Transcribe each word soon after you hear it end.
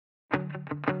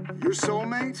Your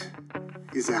soulmate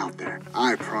is out there,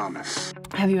 I promise.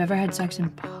 Have you ever had sex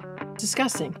in...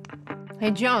 Disgusting.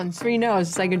 Hey, Jones, 3 no's.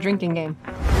 It's like a drinking game.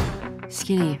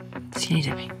 Skinny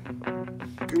dipping.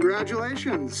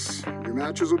 Congratulations. Your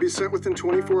matches will be sent within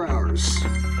 24 hours.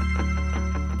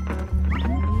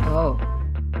 Oh.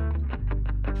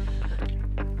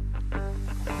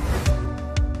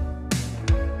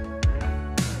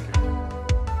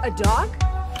 A dog?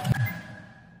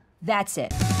 That's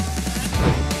it.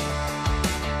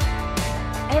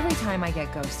 Every time I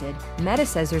get ghosted, Meta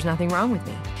says there's nothing wrong with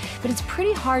me. But it's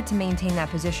pretty hard to maintain that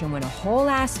position when a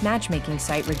whole-ass matchmaking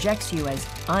site rejects you as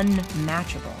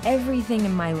unmatchable. Everything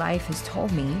in my life has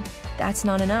told me that's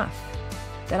not enough,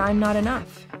 that I'm not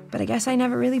enough. But I guess I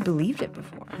never really believed it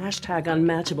before. Hashtag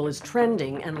unmatchable is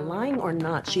trending, and lying or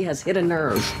not, she has hit a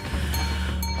nerve.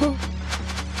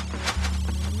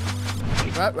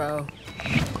 Ruh-roh.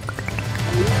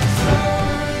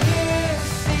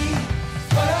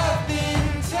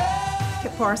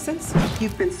 Kit Parsons,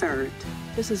 you've been served.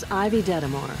 This is Ivy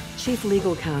Dedamore, Chief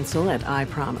Legal Counsel at I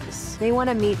Promise. They want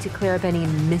to meet to clear up any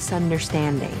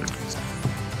misunderstandings.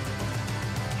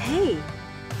 Hey,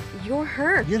 you're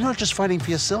hurt. You're not just fighting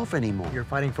for yourself anymore. You're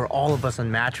fighting for all of us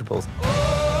unmatchables.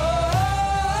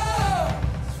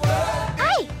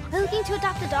 Hi! Are you looking to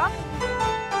adopt a dog?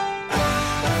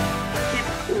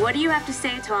 What do you have to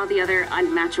say to all the other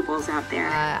unmatchables out there?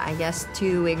 I guess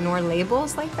to ignore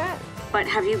labels like that? But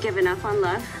have you given up on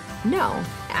love? No.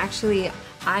 Actually,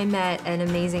 I met an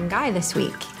amazing guy this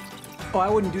week. Oh, I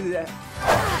wouldn't do that.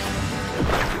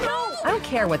 No! I don't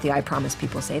care what the I Promise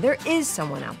people say. There is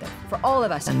someone out there for all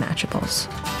of us unmatchables.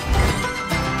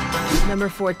 Number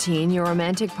 14, your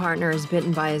romantic partner is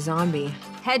bitten by a zombie.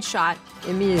 Headshot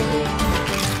immediately.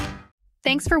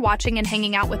 Thanks for watching and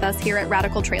hanging out with us here at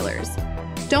Radical Trailers.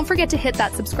 Don't forget to hit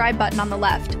that subscribe button on the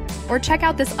left, or check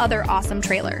out this other awesome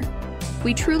trailer.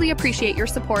 We truly appreciate your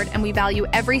support and we value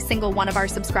every single one of our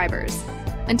subscribers.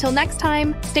 Until next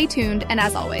time, stay tuned and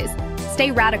as always,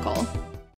 stay radical.